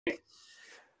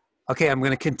Okay, I'm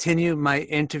going to continue my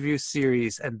interview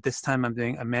series, and this time I'm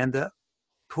doing Amanda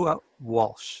Pua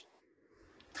Walsh.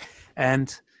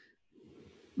 And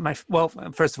well,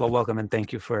 first of all, welcome and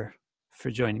thank you for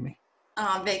joining me.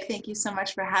 Vic, thank you so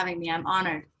much for having me. I'm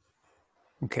honored.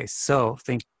 Okay, so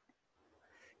thank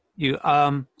you.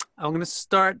 I'm going to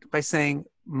start by saying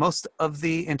most of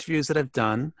the interviews that I've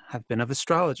done have been of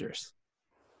astrologers.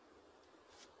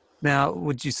 Now,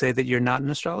 would you say that you're not an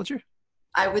astrologer?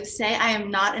 I would say I am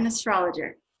not an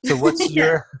astrologer. So what's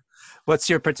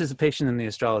your participation in the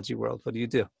astrology world? What do you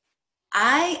do?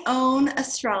 I own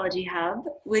Astrology Hub,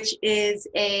 which is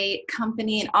a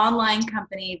company, an online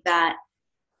company that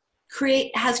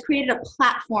has created a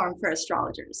platform for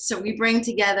astrologers. So we bring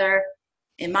together,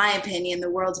 in my opinion, the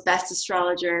world's best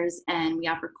astrologers, and we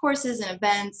offer courses and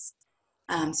events.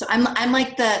 So I'm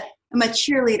a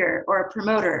cheerleader or a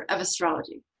promoter of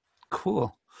astrology.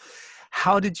 Cool.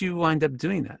 How did you wind up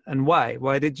doing that, and why?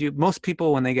 Why did you? Most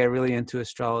people, when they get really into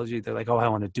astrology, they're like, "Oh, I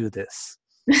want to do this."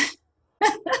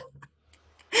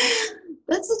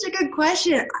 That's such a good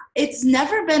question. It's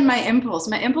never been my impulse.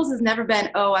 My impulse has never been,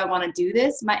 oh, I want to do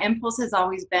this. My impulse has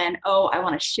always been, oh, I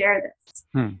want to share this,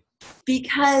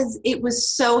 because it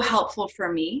was so helpful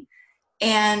for me.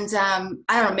 And I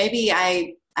don't know, maybe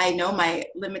I know my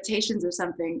limitations or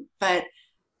something, but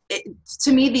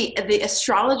to me, the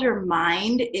astrologer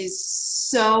mind is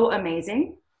so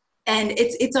amazing. And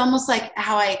it's almost like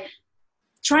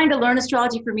trying to learn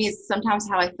astrology for me is sometimes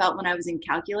how I felt when I was in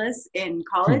calculus in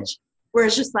college, where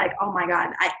it's just like, oh my God,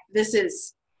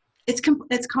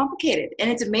 it's complicated and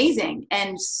it's amazing.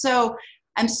 And so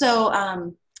I'm so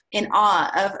in awe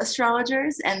of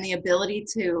astrologers and the ability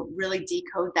to really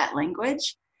decode that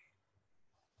language.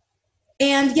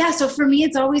 And yeah, so for me,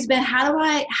 it's always been, how do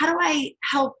I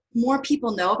help more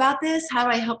people know about this? How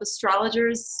do I help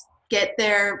astrologers get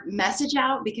their message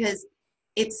out? Because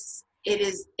it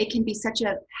can be such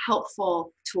a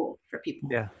helpful tool for people.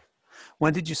 Yeah.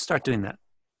 When did you start doing that?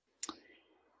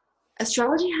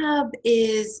 Astrology Hub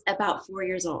is about 4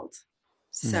 years old.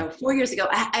 So 4 years ago,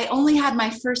 I only had my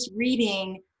first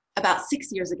reading about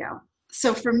 6 years ago.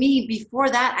 So for me, before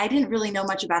that, I didn't really know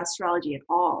much about astrology at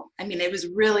all. I mean, it was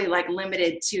really like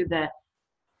limited to the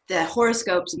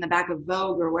horoscopes in the back of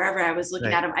Vogue or wherever I was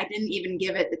looking at them. I didn't even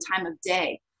give it the time of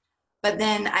day. But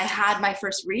then I had my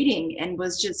first reading and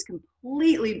was just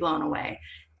completely blown away.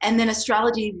 And then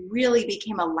astrology really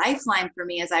became a lifeline for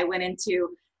me as I went into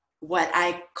what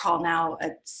I call now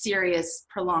a serious,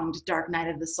 prolonged dark night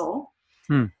of the soul.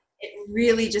 It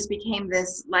really just became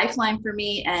this lifeline for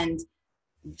me. And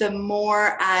the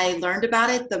more I learned about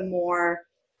it, the more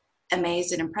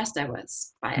amazed and impressed I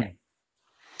was by it.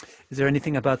 Is there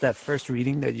anything about that first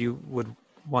reading that you would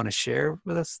want to share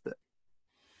with us?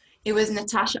 It was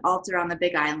Natasha Alter on the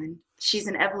Big Island. She's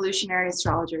an evolutionary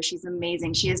astrologer. She's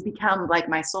amazing. She has become like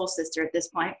my soul sister at this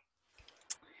point.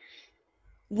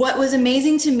 What was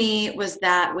amazing to me was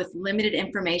that with limited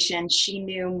information, she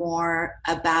knew more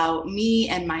about me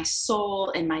and my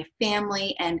soul and my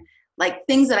family and like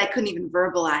things that I couldn't even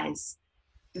verbalize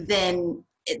than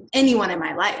anyone in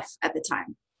my life at the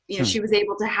time. You know, she was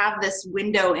able to have this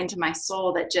window into my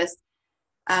soul that just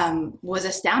was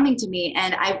astounding to me.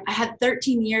 And I had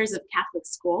 13 years of Catholic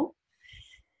school,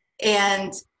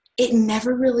 and it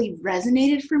never really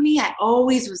resonated for me. I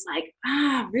always was like,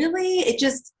 really? It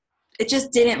just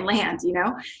didn't land, you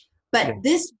know? But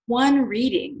this one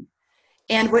reading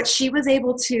and what she was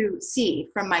able to see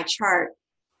from my chart,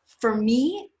 for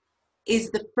me,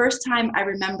 is the first time I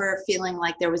remember feeling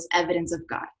like there was evidence of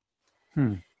God.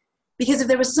 Because if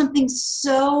there was something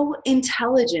so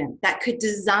intelligent that could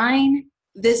design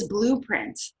this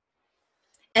blueprint,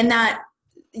 and that,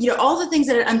 you know, all the things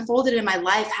that had unfolded in my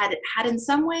life had in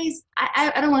some ways,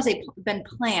 I don't want to say been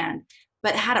planned,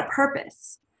 but had a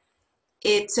purpose.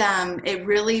 It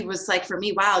really was like, for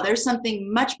me, wow, there's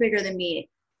something much bigger than me.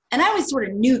 And I always sort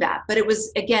of knew that, but it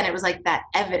was like that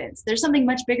evidence. There's something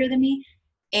much bigger than me,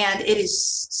 and it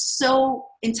is so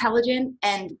intelligent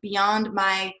and beyond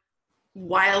my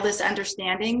wildest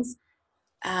understandings,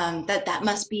 that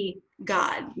must be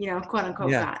God, you know, quote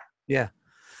unquote God. Yeah.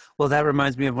 Well, that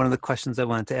reminds me of one of the questions I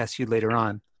wanted to ask you later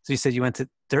on. So you said you went to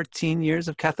 13 years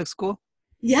of Catholic school?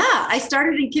 Yeah, I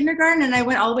started in kindergarten and I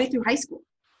went all the way through high school.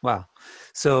 Wow.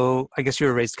 So I guess you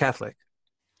were raised Catholic.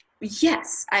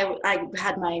 Yes, I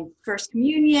had my first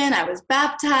communion. I was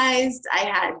baptized. I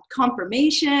had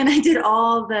confirmation. I did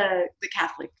all the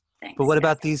Catholic things. But what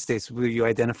about these days? Will you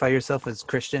identify yourself as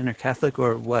Christian or Catholic,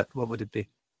 or what? What would it be?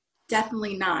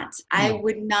 Definitely not. I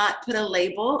would not put a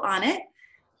label on it.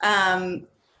 That's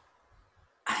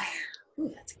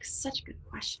such a good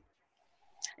question.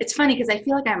 it's funny because I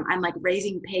feel like I'm like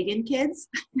raising pagan kids.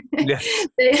 Yeah.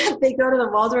 They go to the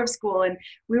Waldorf school, and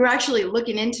we were actually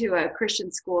looking into a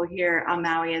Christian school here on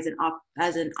Maui as an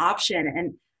option,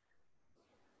 and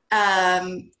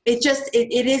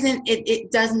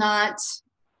it does not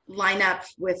line up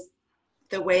with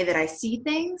the way that I see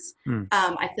things.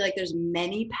 I feel like there's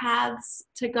many paths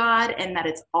to God, and that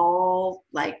it's all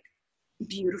like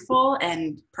beautiful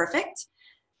and perfect.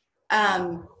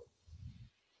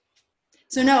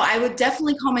 So no, I would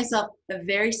definitely call myself a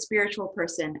very spiritual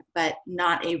person, but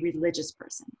not a religious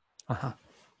person. Uh-huh.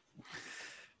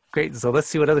 Great. So let's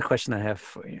see what other question I have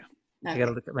for you. Okay. I got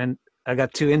to look at I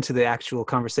got too into the actual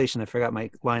conversation. I forgot my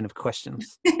line of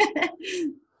questions.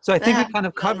 So I think we kind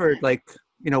of covered like,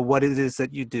 what it is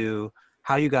that you do,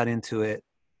 how you got into it.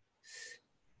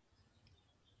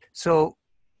 So,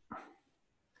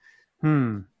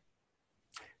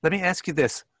 let me ask you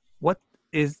this.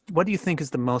 What do you think is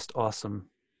the most awesome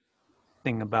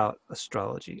thing about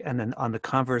astrology? And then on the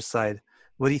converse side,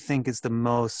 what do you think is the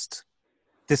most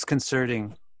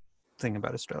disconcerting thing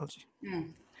about astrology?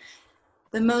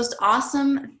 The most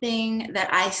awesome thing that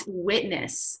I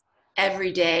witness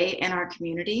every day in our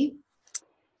community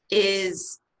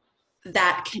is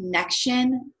that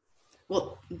connection.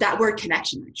 Well, that word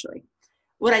connection, actually.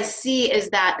 What I see is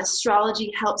that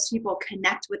astrology helps people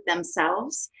connect with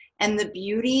themselves and the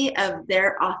beauty of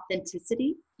their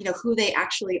authenticity, who they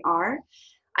actually are.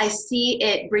 I see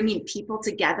it bringing people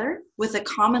together with a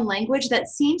common language that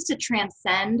seems to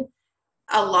transcend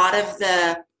a lot of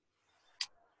the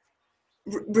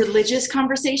religious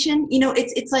conversation.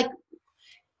 It's like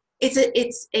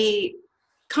it's a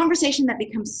conversation that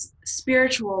becomes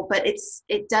spiritual, but it's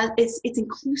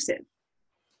inclusive.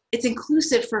 It's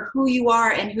inclusive for who you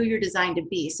are and who you're designed to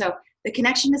be. So the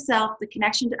connection to self, the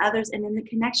connection to others, and then the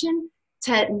connection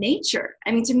to nature.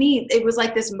 I mean, to me, it was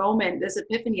like this moment, this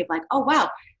epiphany of like, oh, wow,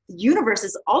 the universe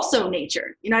is also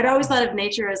nature. I'd always thought of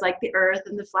nature as like the earth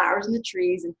and the flowers and the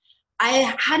trees. And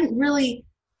I hadn't really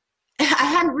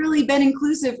been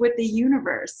inclusive with the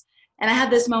universe. And I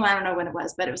had this moment, I don't know when it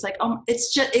was, but it was like, oh,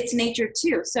 it's nature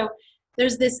too. So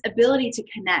there's this ability to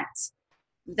connect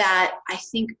that I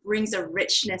think brings a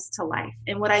richness to life.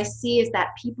 And what I see is that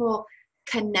people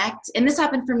connect, and this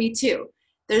happened for me too.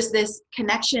 There's this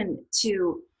connection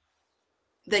to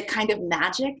the kind of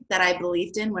magic that I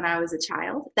believed in when I was a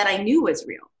child, that I knew was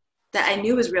real,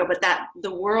 but that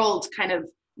the world kind of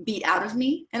beat out of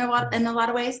me in a lot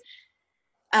of ways.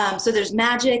 So there's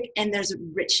magic and there's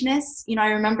richness. I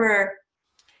remember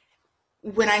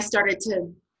when I started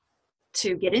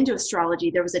to get into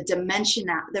astrology, there was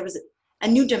a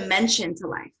new dimension to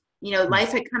life.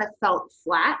 Life had kind of felt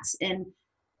flat,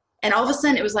 and all of a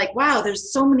sudden it was like, wow,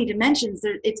 there's so many dimensions.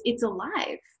 It's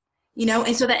alive,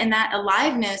 and so that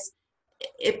aliveness,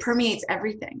 it permeates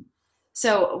everything.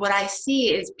 So what I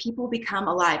see is people become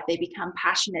alive. They become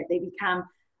passionate. They become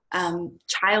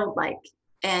childlike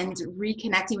and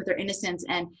reconnecting with their innocence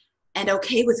and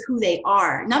okay with who they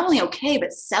are. Not only okay,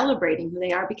 but celebrating who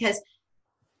they are, because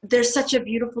there's such a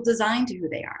beautiful design to who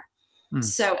they are.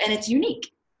 So, and it's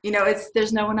unique,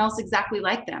 there's no one else exactly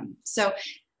like them. So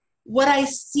what I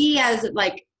see as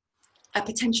like a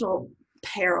potential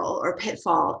peril or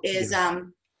pitfall is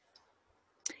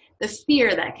the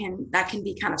fear that can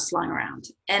be kind of slung around.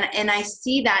 And I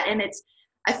see that, and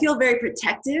I feel very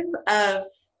protective of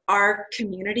our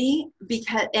community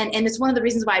because, and it's one of the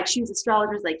reasons why I choose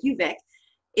astrologers like you, Vic,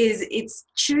 is it's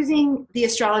choosing the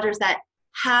astrologers that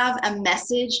have a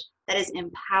message that is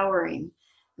empowering,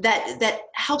 that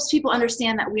helps people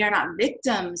understand that we are not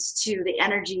victims to the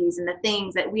energies and the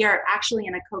things, that we are actually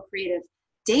in a co-creative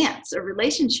dance or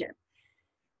relationship.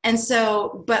 And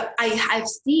so, but I've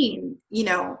seen,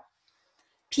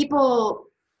 people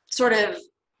sort of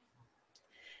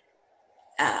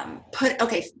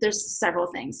there's several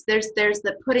things. There's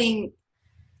the putting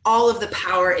all of the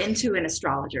power into an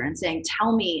astrologer and saying,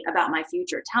 tell me about my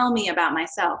future, tell me about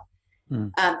myself.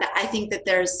 I think that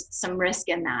there's some risk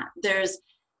in that. There's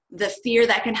the fear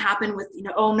that can happen with,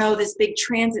 oh no, this big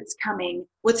transit's coming.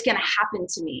 What's going to happen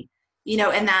to me?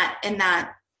 And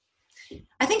that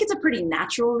I think it's a pretty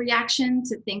natural reaction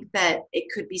to think that it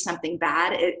could be something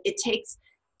bad. It takes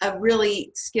a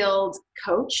really skilled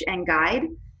coach and guide,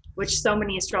 which so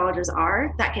many astrologers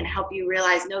are, that can help you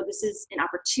realize, no, this is an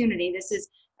opportunity. This is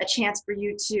a chance for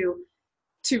you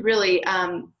to really,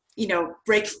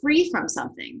 break free from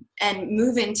something and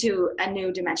move into a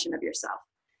new dimension of yourself.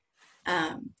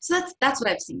 So that's what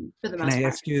I've seen for the most part. Can I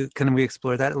ask you, can we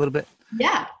explore that a little bit?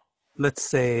 Yeah. Let's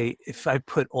say if I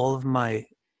put all of my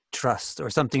trust or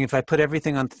something, if I put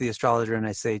everything onto the astrologer and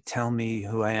I say, tell me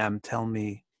who I am, tell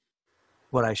me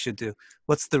what I should do.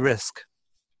 What's the risk?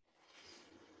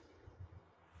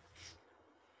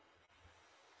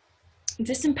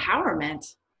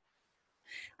 Disempowerment.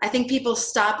 I think people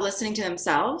stop listening to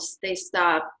themselves. They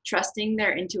stop trusting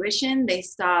their intuition. They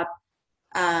stop,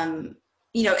 and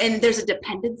there's a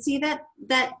dependency that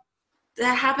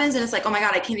happens, and it's like, oh my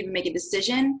God, I can't even make a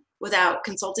decision without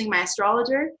consulting my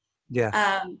astrologer.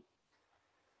 Yeah.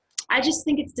 I just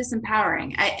think it's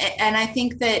disempowering. I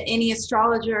think that any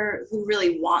astrologer who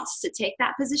really wants to take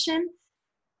that position,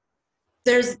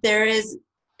 there is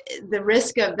the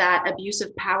risk of that abuse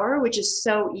of power, which is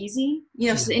so easy.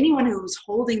 So anyone who's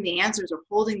holding the answers or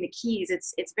holding the keys,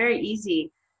 it's very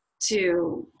easy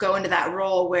to go into that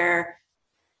role where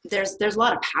there's a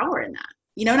lot of power in that.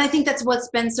 And I think that's what's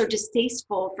been so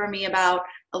distasteful for me about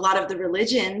a lot of the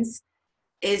religions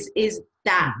is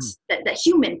that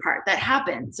human part that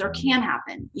happens or can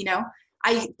happen.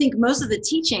 I think most of the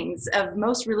teachings of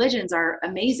most religions are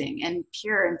amazing and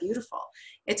pure and beautiful.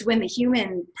 It's when the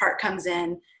human part comes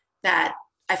in that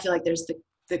I feel like there's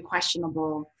the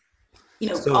questionable,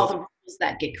 So, all the rules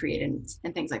that get created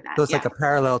and things like that. so it's like a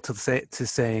parallel to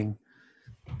saying,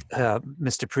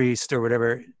 Mr. Priest or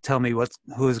whatever, tell me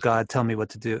who is God, tell me what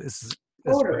to do. Is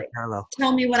Totally. parallel.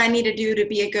 Tell me what I need to do to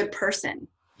be a good person.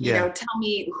 Tell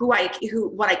me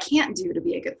what I can't do to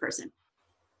be a good person.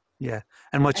 Yeah.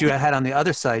 And what you had on the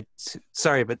other side,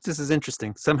 sorry, but this is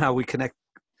interesting. Somehow we connect.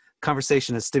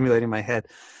 Conversation is stimulating my head.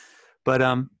 But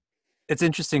it's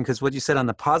interesting because what you said on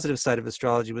the positive side of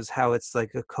astrology was how it's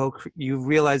like you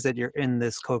realize that you're in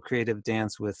this co-creative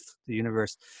dance with the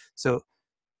universe. So,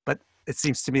 but it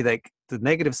seems to me like the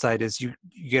negative side is you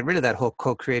get rid of that whole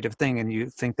co-creative thing and you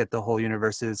think that the whole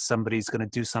universe is somebody's going to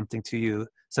do something to you.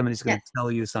 Somebody's going to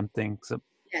tell you something. So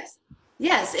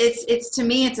Yes. It's to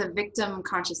me, it's a victim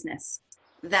consciousness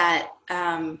that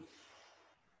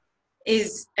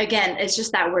is, again, it's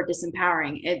just that word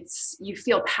disempowering. You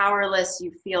feel powerless,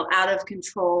 you feel out of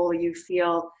control, you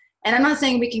feel, and I'm not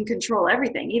saying we can control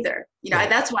everything either.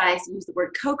 That's why I use the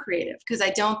word co-creative, because I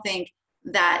don't think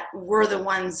that we're the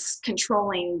ones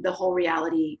controlling the whole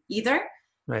reality either.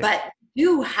 Right. But we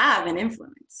do have an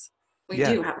influence. We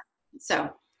do have. So,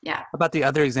 yeah. How about the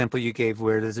other example you gave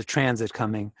where there's a transit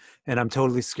coming and I'm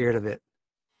totally scared of it.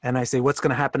 And I say, what's going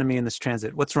to happen to me in this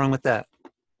transit? What's wrong with that?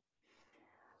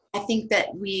 I think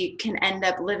that we can end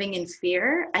up living in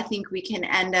fear. I think we can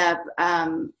end up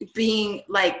being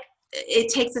like,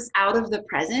 it takes us out of the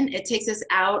present. It takes us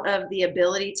out of the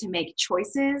ability to make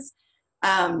choices.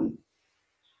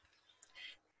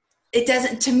 It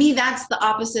doesn't, to me, that's the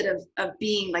opposite of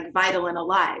being like vital and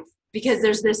alive, because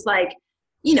there's this like,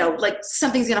 like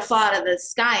something's going to fall out of the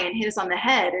sky and hit us on the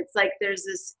head. It's like, there's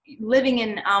this living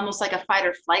in almost like a fight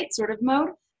or flight sort of mode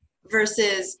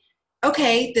versus,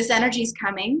 okay, this energy is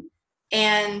coming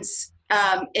and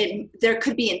there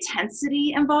could be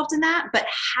intensity involved in that, but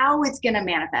how it's going to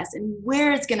manifest and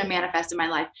where it's going to manifest in my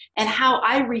life and how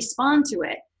I respond to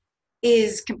it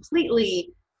is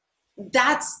completely,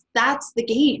 that's the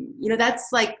game. That's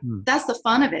like, that's the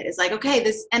fun of it. It's like, okay,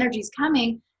 this energy is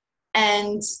coming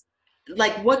and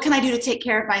like, what can I do to take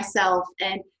care of myself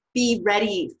and be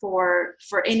ready for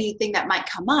anything that might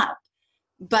come up,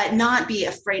 but not be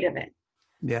afraid of it.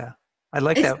 Yeah. I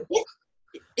like that.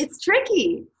 It's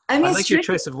tricky. I mean, I like your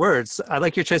choice of words. I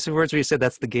like your choice of words where you said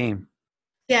that's the game.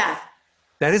 Yeah.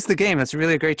 That is the game. That's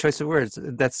really a great choice of words.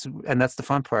 That's the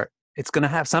fun part. It's going to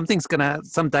have, some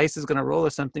dice is going to roll or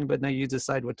something, but now you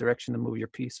decide what direction to move your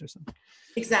piece or something.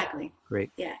 Exactly.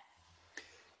 Great. Yeah.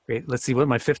 Great. Let's see what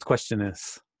my fifth question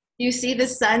is. You see the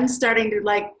sun starting to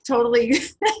like totally,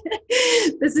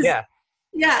 this is. Yeah.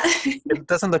 Yeah. It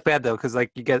doesn't look bad though, because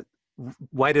like you get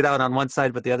whited out on one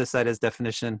side, but the other side has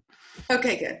definition.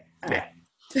 Okay, good. All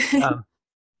right.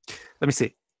 Let me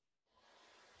see.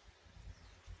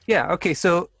 Yeah. Okay.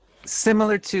 So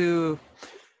similar to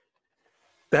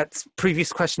that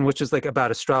previous question, which is like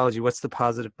about astrology, what's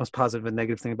the most positive and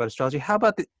negative thing about astrology? How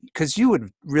about because you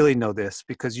would really know this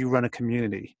because you run a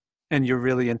community and you're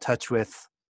really in touch with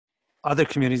other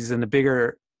communities in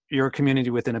your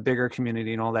community within a bigger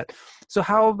community and all that. So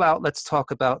how about, let's talk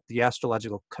about the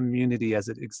astrological community as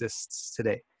it exists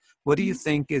today. What do you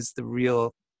think is the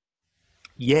real,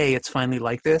 yay, it's finally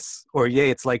like this, or yay,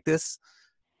 it's like this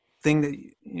thing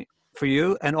that for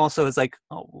you? And also it's like,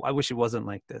 oh, I wish it wasn't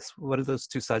like this. What are those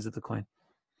two sides of the coin?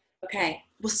 Okay.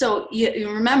 Well, so you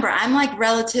remember, I'm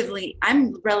relatively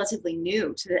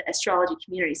new to the astrology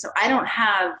community. So I don't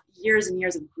have years and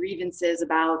years of grievances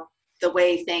about the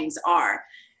way things are.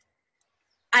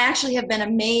 I actually have been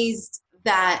amazed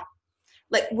that,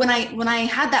 like, when I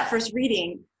had that first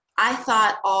reading, I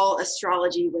thought all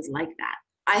astrology was like that.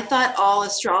 I thought all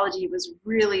astrology was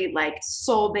really like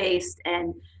soul-based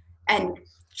and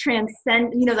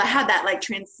transcend, you know, that had that like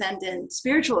transcendent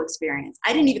spiritual experience.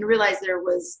 I didn't even realize there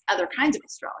was other kinds of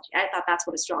astrology. I thought that's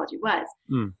what astrology was.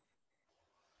 Mm.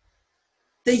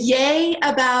 The yay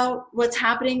about what's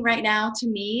happening right now to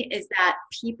me is that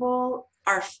people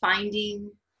are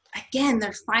finding, again,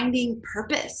 they're finding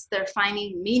purpose, they're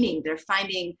finding meaning, they're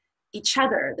finding each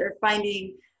other, they're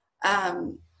finding,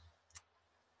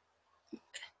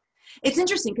 it's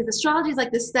interesting because astrology is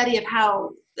like the study of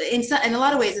how, in a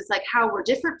lot of ways, it's like how we're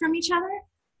different from each other.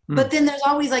 Mm. But then there's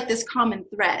always like this common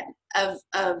thread of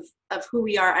who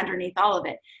we are underneath all of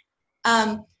it.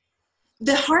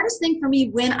 The hardest thing for me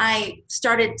when I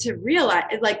started to realize,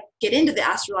 like, get into the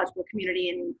astrological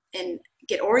community and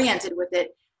get oriented with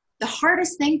it, the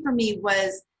hardest thing for me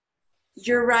was,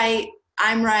 you're right,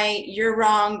 I'm right, you're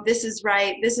wrong, this is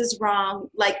right, this is wrong,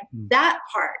 like that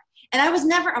part. And I was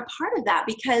never a part of that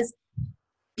because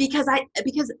I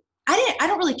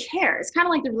don't really care. It's kind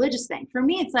of like the religious thing. For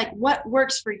me, it's like, what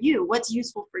works for you? What's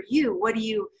useful for you? What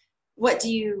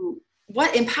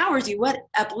empowers you? What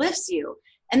uplifts you?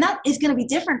 And that is going to be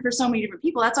different for so many different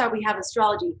people. That's why we have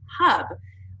Astrology Hub.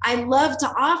 I love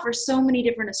to offer so many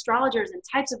different astrologers and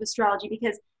types of astrology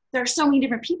because there are so many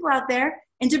different people out there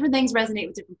and different things resonate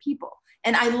with different people.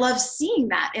 And I love seeing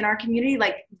that in our community.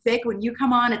 Like Vic, when you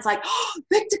come on, it's like, oh,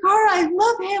 Vic Takara, I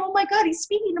love him. Oh my God, he's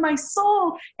speaking to my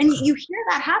soul. And you hear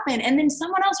that happen. And then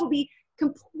someone else will be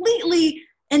completely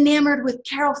enamored with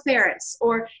Carol Ferris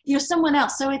or, you know, someone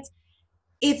else. So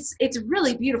it's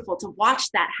really beautiful to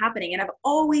watch that happening. And I've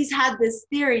always had this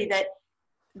theory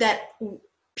that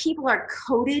people are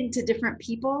coded to different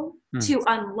people to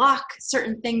unlock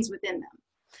certain things within them.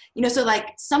 You know, so like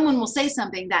someone will say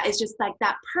something that is just like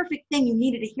that perfect thing you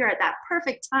needed to hear at that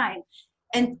perfect time.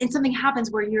 And something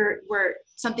happens where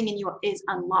something in you is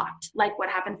unlocked, like what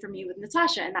happened for me with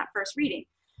Natasha in that first reading.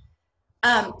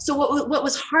 So what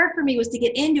was hard for me was to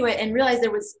get into it and realize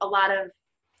there was a lot of,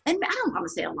 and I don't want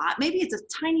to say a lot, maybe it's a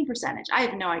tiny percentage, I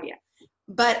have no idea.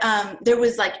 But there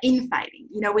was like infighting,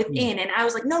 you know, within. And I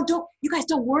was like, no, you guys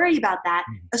don't worry about that.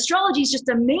 Astrology is just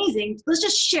amazing. Let's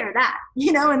just share that,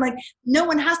 you know, and like, no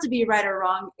one has to be right or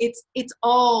wrong. It's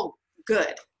all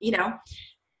good, you know?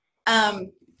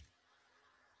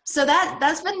 So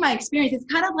that's been my experience. It's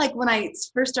kind of like when I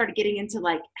first started getting into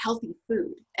like healthy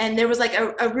food, and there was like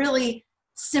a really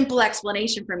simple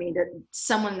explanation for me that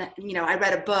someone that, you know, I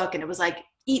read a book and it was like,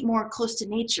 eat more close to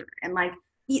nature and like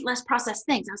eat less processed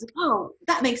things. I was like, oh,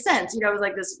 that makes sense. You know, it was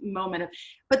like this moment of,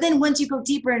 but then once you go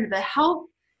deeper into the health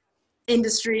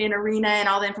industry and arena and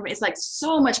all the information, it's like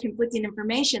so much conflicting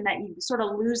information that you sort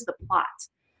of lose the plot.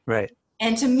 Right.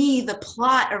 And to me, the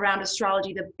plot around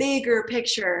astrology, the bigger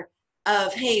picture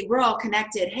of, hey, we're all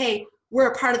connected. Hey, we're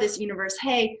a part of this universe.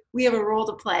 Hey, we have a role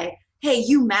to play. Hey,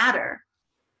 you matter.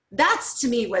 That's to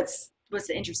me what's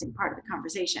the interesting part of the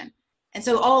conversation. And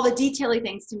so all the detaily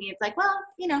things to me, it's like, well,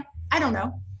 you know, I don't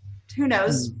know. Who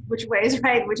knows which way is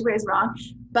right, which way is wrong.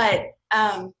 But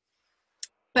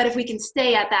if we can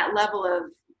stay at that level of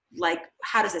like,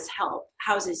 how does this help?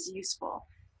 How is this useful?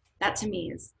 That to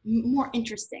me is more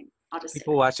interesting. I'll just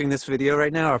People watching this video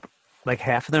right now are like,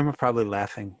 half of them are probably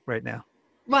laughing right now.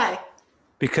 Why?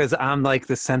 Because I'm like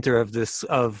the center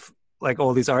of like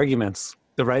all these arguments,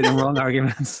 the right and wrong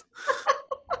arguments.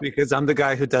 Because I'm the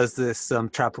guy who does this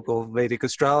tropical Vedic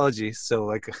astrology. So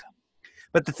like,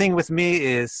 but the thing with me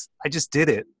is I just did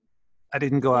it. I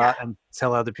didn't go out and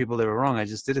tell other people they were wrong. I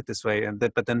just did it this way.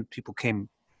 But then people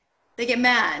they get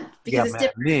mad because it's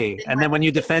different. Me. And then when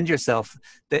you defend yourself,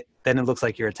 then it looks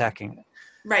like you're attacking it.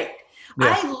 Right.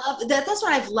 Yeah. I love that. That's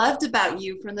what I've loved about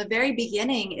you from the very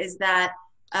beginning is that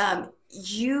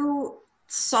you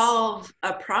solve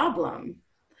a problem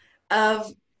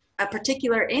of a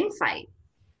particular infight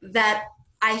that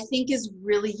I think is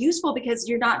really useful because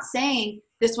you're not saying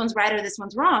this one's right or this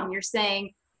one's wrong. You're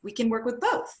saying we can work with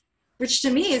both, which to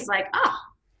me is like,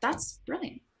 that's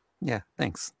brilliant. Yeah,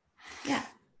 thanks. Yeah.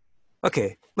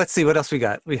 Okay, let's see what else we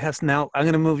got. We have now, I'm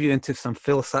going to move you into some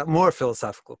more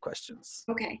philosophical questions.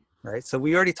 Okay. Right. So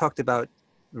we already talked about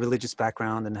religious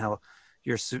background and how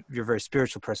you're a very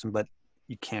spiritual person, but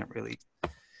you can't really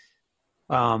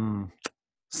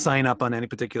sign up on any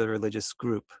particular religious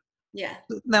group. Yeah.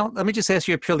 Now, let me just ask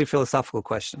you a purely philosophical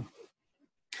question.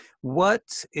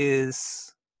 What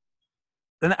is,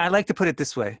 and I like to put it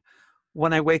this way,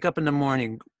 when I wake up in the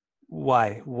morning,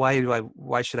 why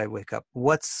should I wake up?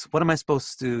 What am I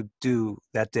supposed to do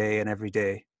that day and every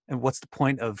day? And what's the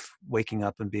point of waking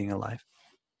up and being alive?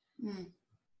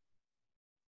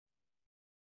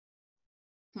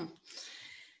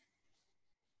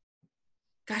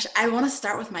 Gosh, I want to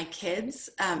start with my kids.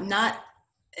 I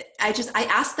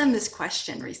asked them this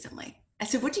question recently. I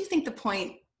said, what do you think the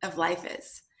point of life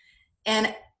is?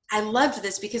 And I loved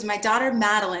this because my daughter,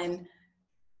 Madeline,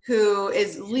 who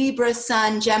is Libra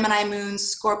sun, Gemini moon,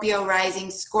 Scorpio rising,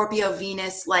 Scorpio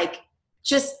Venus, like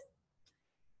just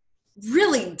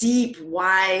really deep,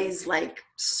 wise, like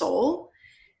soul,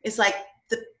 is like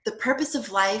the purpose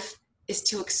of life is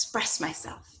to express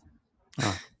myself.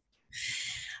 Oh.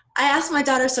 I asked my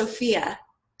daughter, Sophia,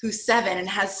 who's 7 and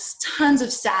has tons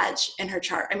of Sag in her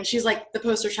chart. I mean, she's like the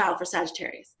poster child for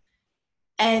Sagittarius.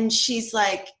 And she's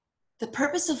like, the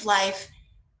purpose of life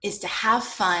is to have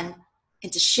fun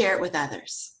and to share it with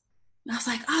others. And I was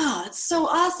like, oh, it's so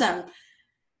awesome.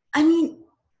 I mean,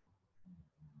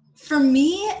 for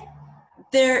me,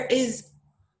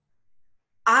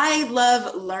 I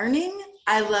love learning.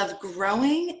 I love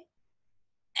growing.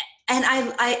 And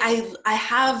I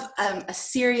have a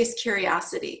serious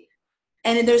curiosity.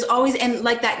 And there's always, and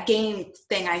like that game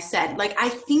thing I said, like I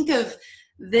think of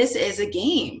this as a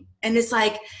game. And it's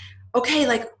like, okay,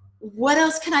 like what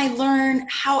else can I learn?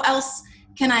 How else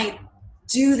can I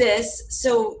do this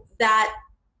so that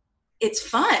it's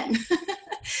fun?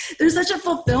 There's such a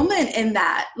fulfillment in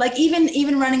that. Like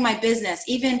even running my business,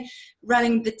 even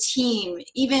running the team,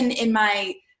 even in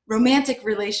my romantic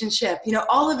relationship, you know,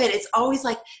 all of it, it's always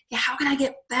like, yeah, how can I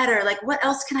get better? Like, what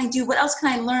else can I do? What else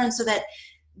can I learn so that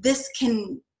this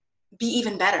can be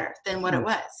even better than what it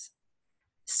was?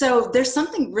 So there's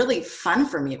something really fun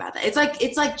for me about that. It's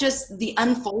like just the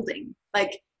unfolding,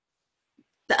 like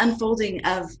the unfolding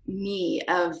of me,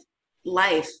 of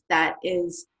life that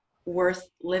is worth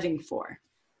living for.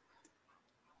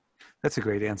 That's a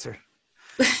great answer.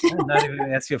 I'm not even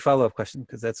going to ask you a follow-up question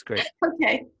because that's great.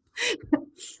 Okay.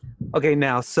 Okay,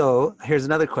 now, so here's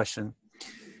another question.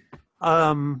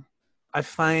 I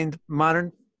find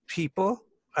modern people,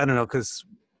 I don't know, because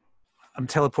I'm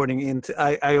teleporting into,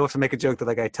 I often make a joke that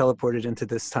like I teleported into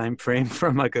this time frame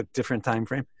from like a different time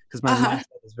frame because my mindset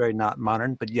is very not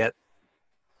modern, but yet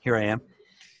here I am.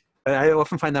 But I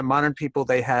often find that modern people,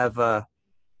 they have,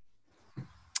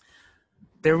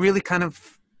 they're really kind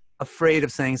of afraid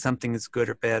of saying something is good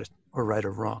or bad or right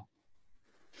or wrong.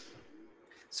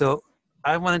 So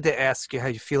I wanted to ask you how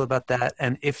you feel about that,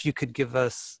 and if you could give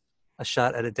us a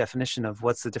shot at a definition of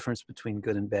what's the difference between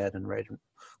good and bad and right,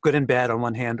 good and bad on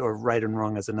one hand, or right and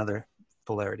wrong as another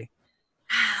polarity.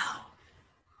 Wow,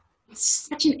 it's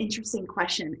such an interesting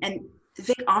question. And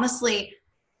Vic, honestly,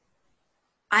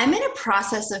 I'm in a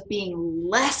process of being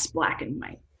less black and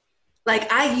white. Like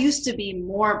I used to be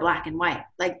more black and white.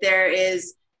 Like there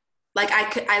is, like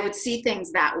I would see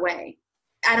things that way.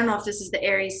 I don't know if this is the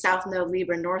Aries South Node,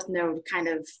 Libra North Node kind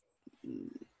of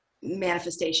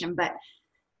manifestation, but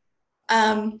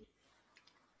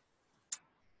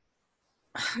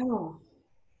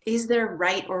is there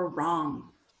right or wrong?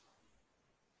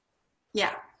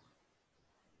 Yeah.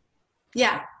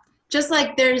 Yeah. Just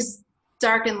like there's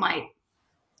dark and light.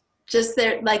 Just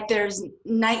there, like there's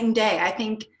night and day. I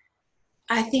think,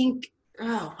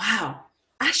 oh, wow.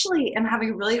 Actually, I'm having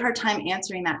a really hard time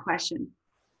answering that question.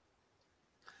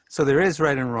 So there is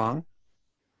right and wrong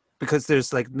because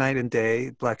there's like night and day,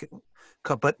 black,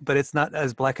 but it's not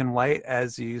as black and white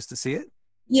as you used to see it?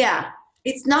 Yeah.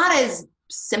 It's not as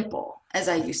simple as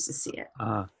I used to see it.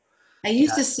 I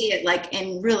used to see it like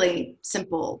in really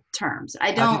simple terms.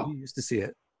 I don't. How did you used to see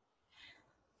it?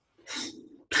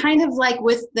 Kind of like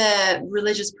with the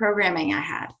religious programming I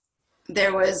had.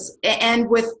 There was, and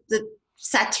with the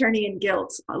Saturnian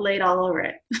guilt laid all over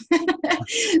it.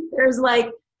 There's like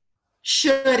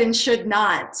should and should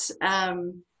not.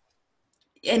 And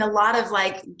a lot of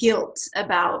like guilt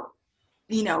about,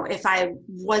 you know, if I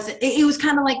wasn't, it was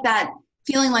kind of like that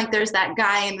feeling like there's that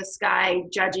guy in the sky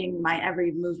judging my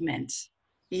every movement,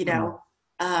 you know?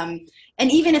 And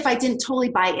even if I didn't totally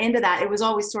buy into that, it was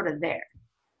always sort of there,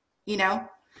 you know?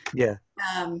 Yeah.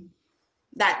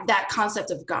 That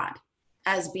concept of God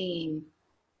as being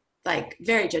like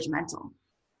very judgmental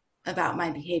about my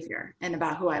behavior and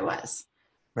about who I was.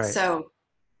 Right. So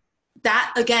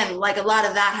that, again, like a lot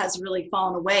of that has really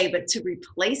fallen away, but to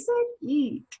replace it,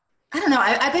 I don't know.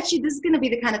 I bet you this is going to be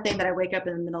the kind of thing that I wake up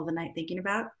in the middle of the night thinking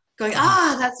about, going,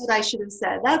 that's what I should have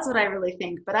said. That's what I really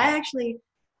think. But I actually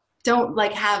don't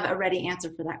like have a ready answer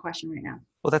for that question right now.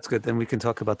 Well, that's good. Then we can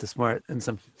talk about this more in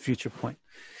some future point.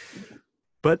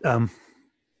 But the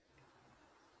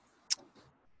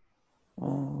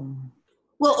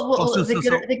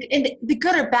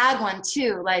good or bad one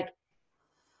too. Like,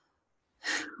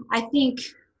 I think,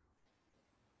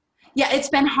 yeah, it's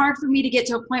been hard for me to get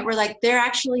to a point where like there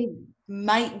actually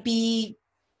might be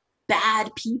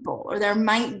bad people, or there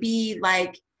might be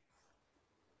like,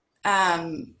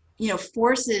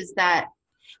 forces that,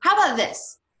 how about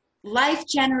this? Life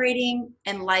generating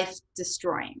and life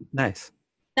destroying. Nice.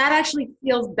 That actually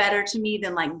feels better to me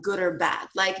than like good or bad.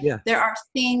 Like Yeah. there are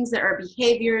things, there are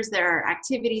behaviors, there are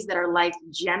activities that are life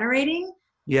generating,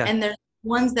 Yeah. and there's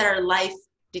ones that are life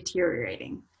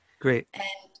deteriorating. Great. And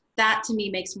that to me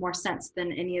makes more sense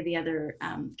than any of the other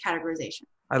categorization.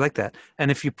 I like that.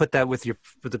 And if you put that with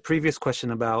the previous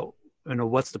question about,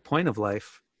 what's the point of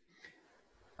life?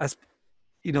 As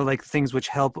like things which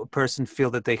help a person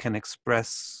feel that they can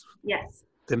express Yes.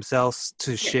 themselves,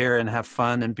 to share and have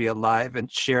fun and be alive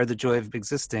and share the joy of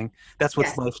existing. That's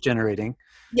what's life generating.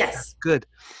 Yes. Good.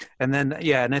 And then,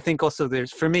 and I think also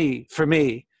there's, for me,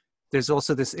 there's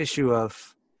also this issue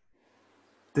of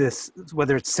this,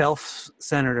 whether it's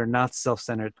self-centered or not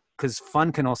self-centered, because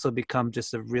fun can also become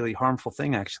just a really harmful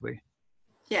thing, actually.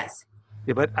 Yes.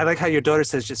 Yeah, but I like how your daughter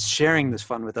says just sharing this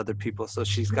fun with other people. So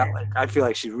she's got I feel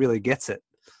like she really gets it.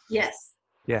 Yes.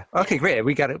 Yeah. Okay, great.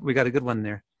 We got it. We got a good one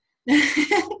there.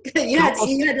 you had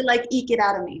to like eke it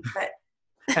out of me, but.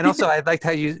 And also I liked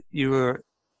how you were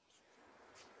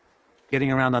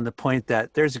getting around on the point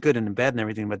that there's good and bad and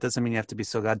everything, but it doesn't mean you have to be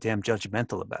so goddamn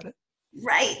judgmental about it.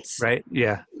 Right. Right.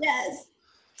 Yeah. Yes.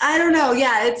 I don't know.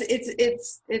 Yeah.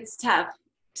 It's tough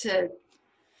to,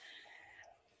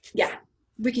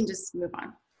 we can just move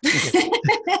on. Okay.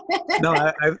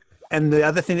 No, and the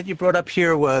other thing that you brought up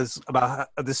here was about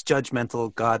this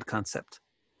judgmental God concept.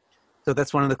 So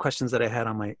that's one of the questions that I had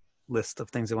on my list of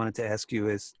things I wanted to ask you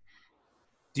is,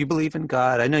 do you believe in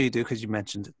God? I know you do because you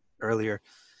mentioned it earlier,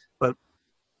 but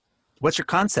what's your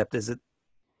concept? Is it,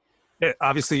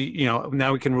 obviously,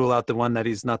 now we can rule out the one that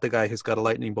he's not the guy who's got a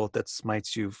lightning bolt that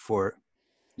smites you for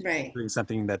doing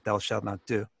something that thou shalt not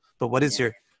do. But what is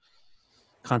your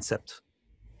concept?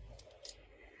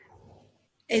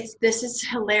 This is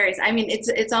hilarious. I mean,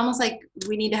 it's almost like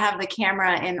we need to have the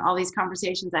camera in all these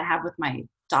conversations I have with my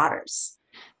daughters,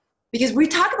 because we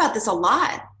talk about this a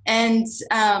lot. And,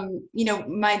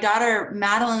 my daughter,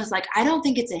 Madeline, is like, I don't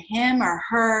think it's a him or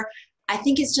her. I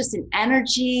think it's just an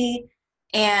energy.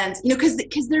 And, because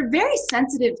they're very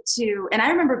sensitive to, and I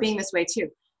remember being this way too,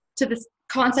 to this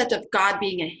concept of God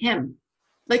being a him.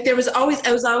 Like I was always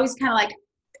kind of like,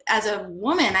 as a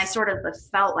woman, I sort of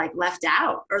felt like left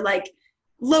out or like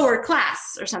lower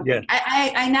class or something. Yeah.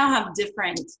 I now have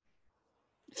different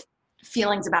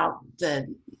feelings about the,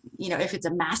 if it's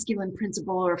a masculine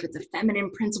principle or if it's a feminine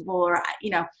principle or,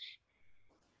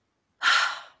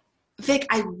 Vic,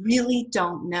 I really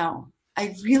don't know.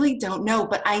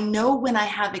 But I know when I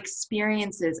have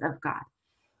experiences of God,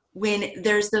 when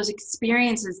there's those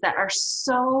experiences that are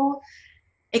so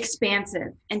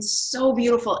expansive and so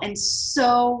beautiful and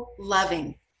so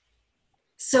loving.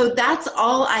 So that's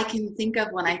all I can think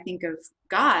of when I think of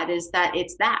God, is that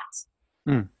it's that.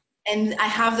 Mm. And I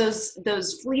have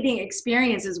those fleeting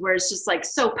experiences where it's just like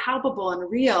so palpable and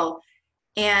real.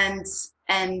 And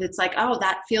it's like, oh,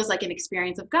 that feels like an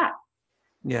experience of God.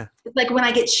 Yeah. It's like when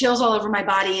I get chills all over my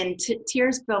body and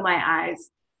tears fill my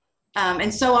eyes.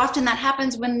 And so often that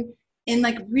happens when in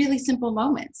like really simple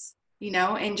moments,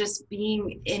 and just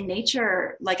being in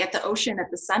nature, like at the ocean at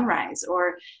the sunrise,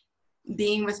 or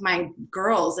being with my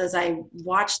girls as I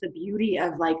watch the beauty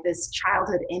of like this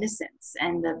childhood innocence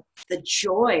and the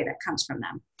joy that comes from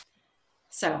them.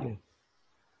 So. Yeah.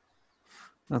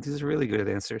 Well, these are really good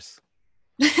answers.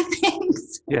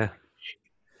 Thanks. Yeah.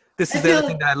 This is the other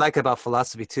thing that I like about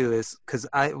philosophy too, is because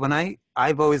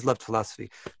I've always loved philosophy.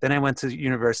 Then I went to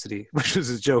university, which was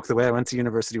a joke. The way I went to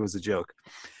university was a joke,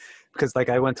 because like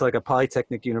I went to like a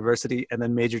polytechnic university and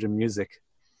then majored in music.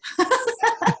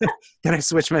 Then I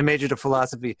switched my major to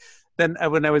philosophy. Then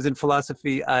when I was in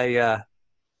philosophy, the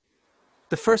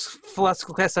first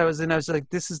philosophical class I was in, I was like,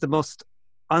 this is the most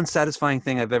unsatisfying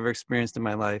thing I've ever experienced in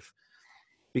my life,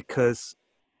 because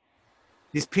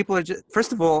these people are just,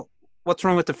 first of all, what's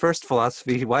wrong with the first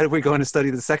philosophy? Why are we going to study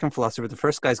the second philosophy? The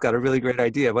first guy's got a really great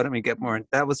idea. Why don't we get more? And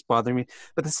that was bothering me.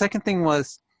 But the second thing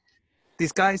was,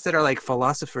 these guys that are like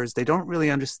philosophers, they don't really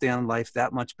understand life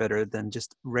that much better than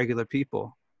just regular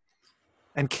people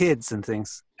and kids and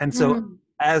things. And so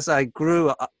as I grew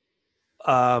up,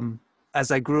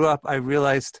 I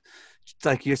realized,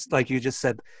 like you just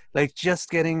said, like just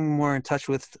getting more in touch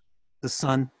with the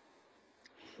sun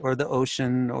or the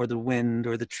ocean or the wind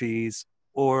or the trees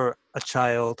or a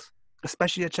child,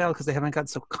 especially a child, because they haven't gotten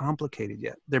so complicated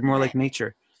yet. They're more like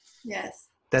nature. Yes,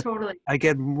 that totally. I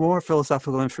get more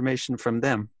philosophical information from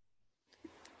them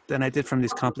than I did from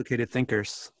these complicated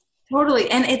thinkers.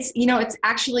 Totally. And it's, it's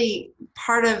actually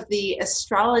part of the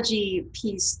astrology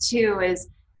piece too, is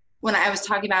when I was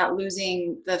talking about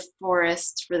losing the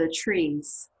forest for the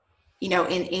trees, you know,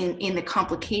 in the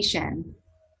complication,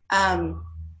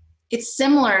 it's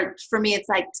similar for me. It's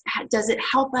like, does it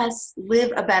help us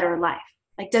live a better life?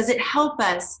 Like, does it help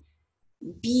us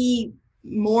be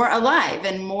more alive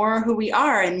and more who we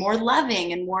are and more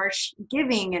loving and more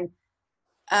giving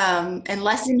and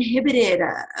less inhibited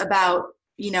about,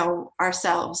 you know,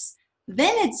 ourselves?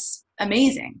 Then it's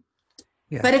amazing.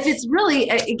 Yeah. But if it's really,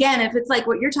 again, if it's like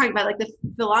what you're talking about, like the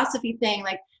philosophy thing,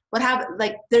 like what happened,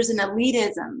 like there's an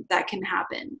elitism that can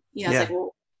happen. You know, it's like,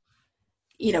 well,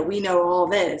 you know, we know all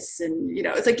this, and you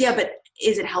know, it's like, yeah, but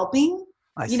is it helping?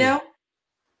 You know?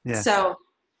 Yeah. So,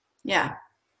 yeah.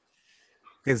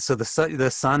 Okay, so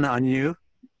the sun on you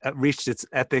reached its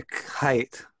epic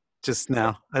height just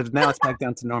now. Now it's back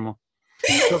down to normal.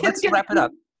 So let's wrap it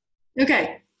up.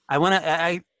 Okay.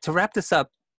 To wrap this up,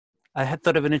 I had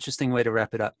thought of an interesting way to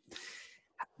wrap it up,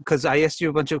 because I asked you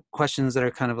a bunch of questions that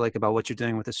are kind of like about what you're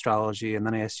doing with astrology, and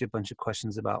then I asked you a bunch of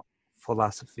questions about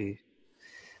philosophy.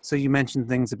 So you mentioned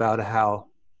things about how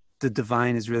the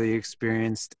divine is really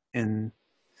experienced in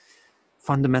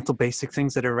fundamental basic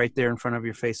things that are right there in front of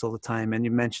your face all the time. And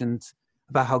you mentioned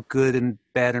about how good and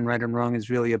bad and right and wrong is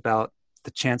really about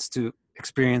the chance to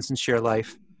experience and share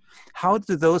life. How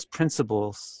do those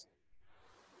principles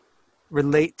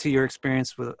relate to your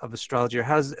experience of astrology, or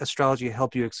how does astrology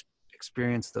help you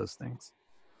experience those things?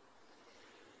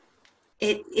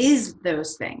 It is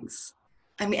those things.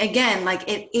 I mean, again, like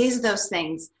it is those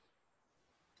things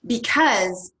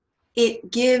because it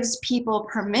gives people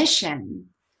permission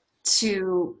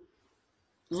to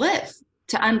live,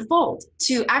 to unfold,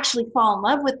 to actually fall in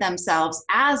love with themselves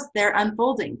as they're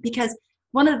unfolding. Because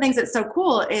one of the things that's so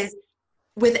cool is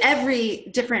with every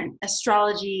different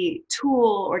astrology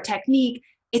tool or technique,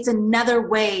 it's another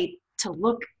way to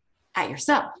look at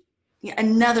yourself,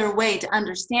 another way to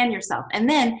understand yourself, and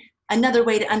then another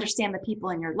way to understand the people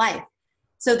in your life.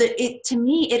 So that it, to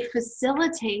me, it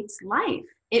facilitates life.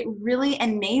 It really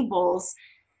enables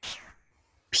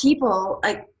people,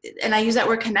 like, and I use that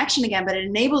word connection again, but it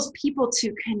enables people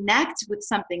to connect with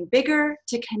something bigger,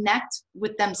 to connect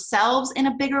with themselves in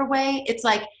a bigger way. It's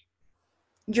like,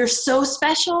 you're so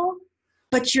special,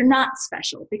 but you're not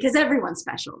special because everyone's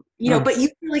special, you know, but you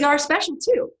really are special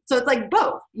too. So it's like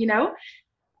both, you know?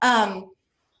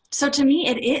 So to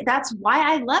me, that's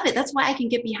why I love it. That's why I can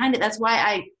get behind it. That's why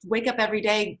I wake up every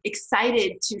day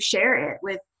excited to share it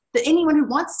with anyone who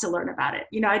wants to learn about it.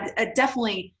 You know, I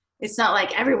definitely, it's not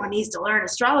like everyone needs to learn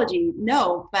astrology.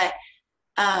 No, but,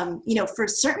 you know, for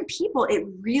certain people, it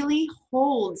really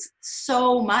holds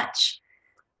so much.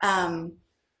 And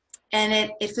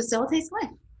it facilitates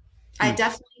life. I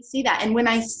definitely see that. And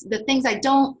the things I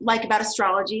don't like about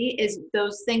astrology is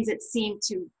those things that seem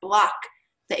to block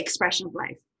the expression of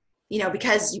life. You know,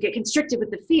 because you get constricted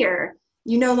with the fear,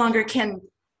 you no longer can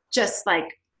just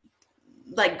like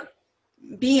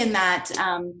be in that.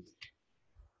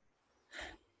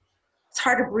 It's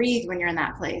hard to breathe when you're in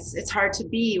that place. It's hard to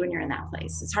be when you're in that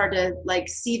place. It's hard to like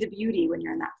see the beauty when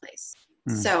you're in that place.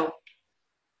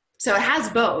 So it has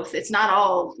both. It's not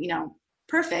all, you know,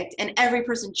 perfect, and every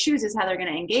person chooses how they're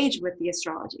going to engage with the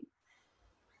astrology.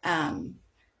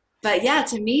 But yeah,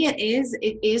 to me, it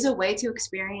is a way to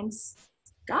experience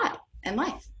God and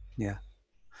life. Yeah.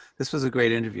 This was a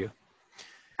great interview.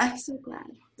 I'm so glad.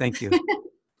 Thank you.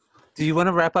 Do you want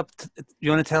to wrap up?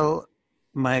 You want to tell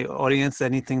my audience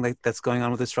anything like that's going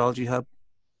on with Astrology Hub?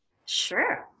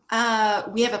 Sure.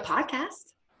 We have a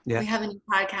podcast. Yeah. We have a new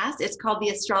podcast. It's called the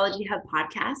Astrology Hub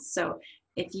Podcast. So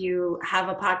if you have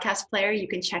a podcast player, you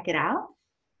can check it out.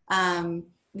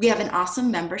 We have an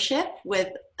awesome membership with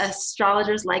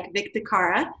astrologers like Vic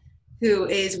DeCara, who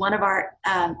is one of our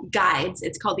guides.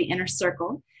 It's called the Inner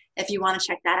Circle. If you want to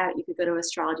check that out, you could go to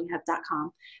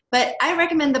astrologyhub.com. But I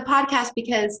recommend the podcast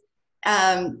because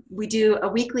we do a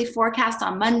weekly forecast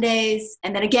on Mondays.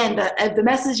 And then again, the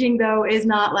messaging, though, is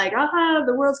not like,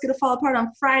 the world's going to fall apart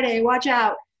on Friday. Watch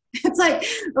out. It's like,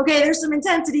 okay, there's some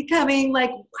intensity coming.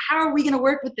 Like, how are we going to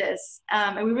work with this?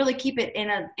 And we really keep it in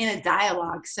a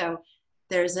dialogue. So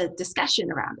there's a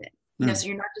discussion around it. You know, so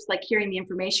you're not just like hearing the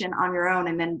information on your own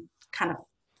and then kind of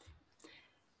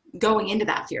going into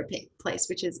that fear place,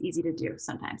 which is easy to do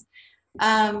sometimes.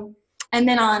 And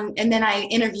then I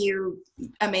interview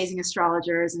amazing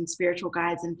astrologers and spiritual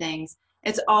guides and things.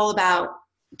 It's all about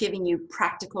giving you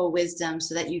practical wisdom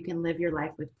so that you can live your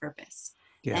life with purpose.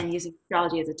 Yeah. And using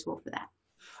astrology as a tool for that.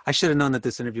 I should have known that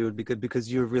this interview would be good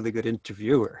because you're a really good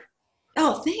interviewer.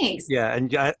 Oh, thanks. Yeah,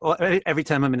 and every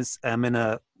time I'm in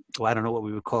a well, I don't know what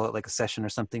we would call it, like a session or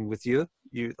something with you.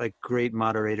 You like great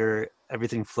moderator.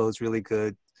 Everything flows really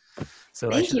good. So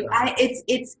I Thank should you. have done that.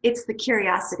 It's the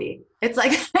curiosity. It's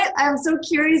like I'm so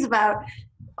curious about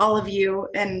all of you,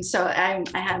 and so I'm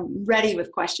ready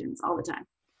with questions all the time.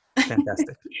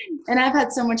 Fantastic. And I've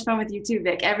had so much fun with you too,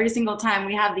 Vic. Every single time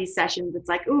we have these sessions, it's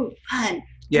like, ooh, fun. We're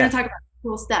Yeah. gonna talk about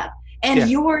cool stuff. And Yeah.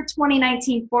 your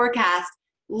 2019 forecast,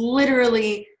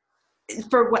 literally,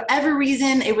 for whatever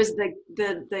reason, it was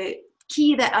the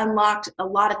key that unlocked a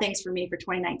lot of things for me for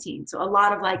 2019. So a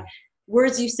lot of like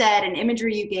words you said and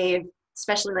imagery you gave,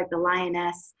 especially like the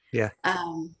lioness. Yeah.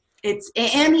 And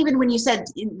even when you said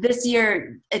this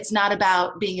year, it's not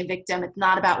about being a victim. It's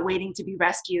not about waiting to be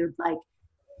rescued. Like,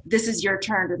 this is your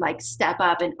turn to like step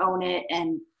up and own it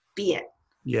and be it.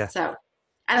 Yeah. So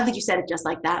I don't think you said it just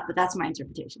like that, but that's my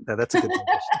interpretation. That's a good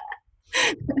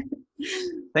interpretation.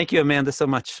 Thank you, Amanda, so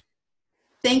much.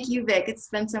 Thank you, Vic. It's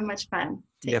been so much fun.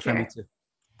 Take care. For me too.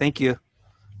 Thank you.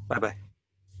 Bye-bye.